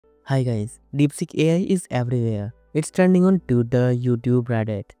Hi guys, DeepSeek AI is everywhere. It's trending on Twitter, YouTube,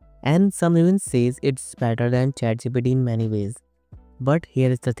 Reddit, and some even says it's better than ChatGPT in many ways. But here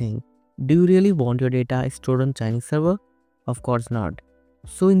is the thing. Do you really want your data stored on Chinese server? Of course not.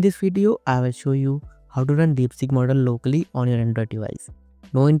 So in this video, I will show you how to run DeepSeek model locally on your Android device.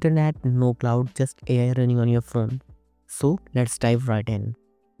 No internet, no cloud, just AI running on your phone. So let's dive right in.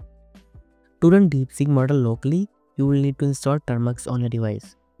 To run DeepSeek model locally, you will need to install termux on your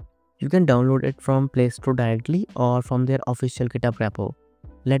device. You can download it from Play Store directly or from their official GitHub repo.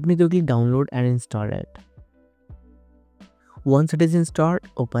 Let me quickly download and install it. Once it is installed,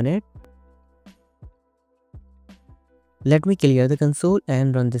 open it. Let me clear the console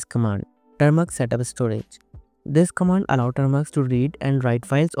and run this command, termux-setup-storage. This command allows termux to read and write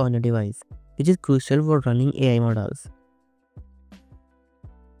files on your device, which is crucial for running AI models.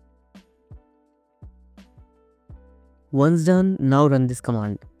 Once done, now run this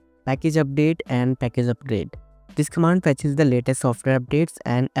command, package update and package upgrade. This command fetches the latest software updates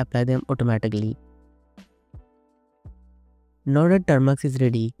and apply them automatically. Now that termux is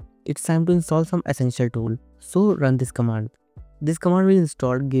ready, it's time to install some essential tool. So run this command. This command will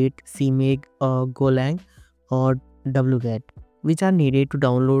install git, cmake, golang or wget, which are needed to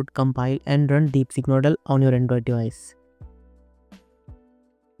download, compile and run DeepSeek model on your Android device.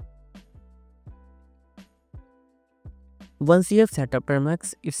 Once you have set up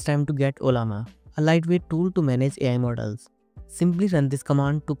termux, it's time to get Ollama, a lightweight tool to manage AI models. Simply run this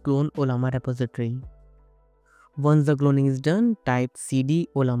command to clone Ollama repository. Once the cloning is done, type cd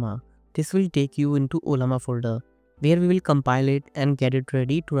Ollama. This will take you into Ollama folder, where we will compile it and get it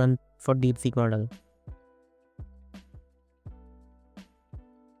ready to run for DeepSeek model.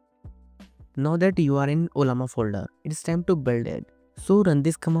 Now that you are in Ollama folder, it's time to build it. So run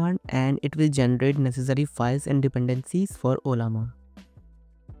this command and it will generate necessary files and dependencies for Ollama.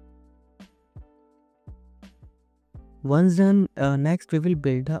 Once done, next we will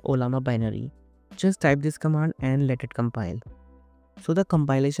build the Ollama binary. Just type this command and let it compile. So the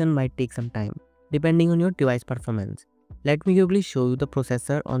compilation might take some time, depending on your device performance. Let me quickly show you the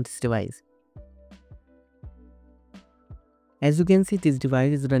processor on this device. As you can see, this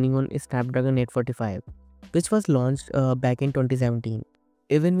device is running on Snapdragon 845. Which was launched back in 2017.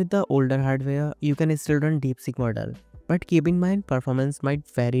 Even with the older hardware, you can still run DeepSeek model. But keep in mind, performance might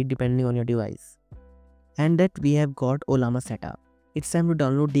vary depending on your device. And that we have got Ollama setup. It's time to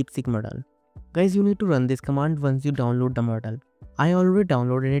download DeepSeek model. Guys, you need to run this command once you download the model. I already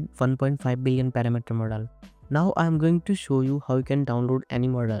downloaded 1.5 billion parameter model. Now I am going to show you how you can download any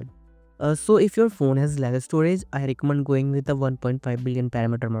model. So if your phone has less storage, I recommend going with the 1.5 billion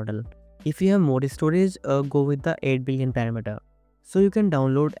parameter model. If you have more storage, go with the 8 billion parameter. So you can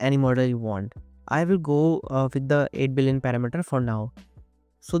download any model you want. I will go with the 8 billion parameter for now.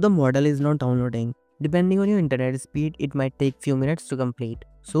 So the model is not downloading. Depending on your internet speed, it might take few minutes to complete.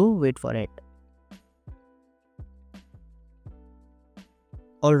 So wait for it.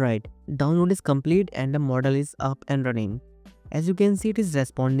 Alright, download is complete and the model is up and running. As you can see, it is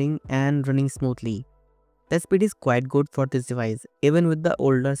responding and running smoothly. The speed is quite good for this device, even with the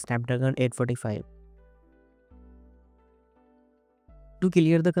older Snapdragon 845. To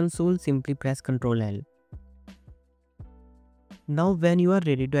clear the console, simply press Ctrl L. Now when you are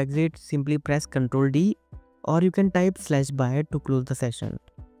ready to exit, simply press Ctrl D or you can type /byte to close the session.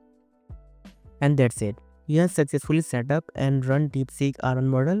 And that's it. You have successfully set up and run DeepSeek R1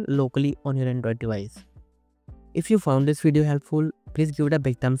 model locally on your Android device. If you found this video helpful, please give it a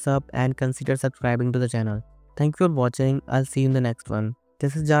big thumbs up and consider subscribing to the channel. Thank you for watching. I'll see you in the next one.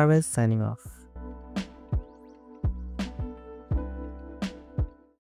 This is Jarvis signing off.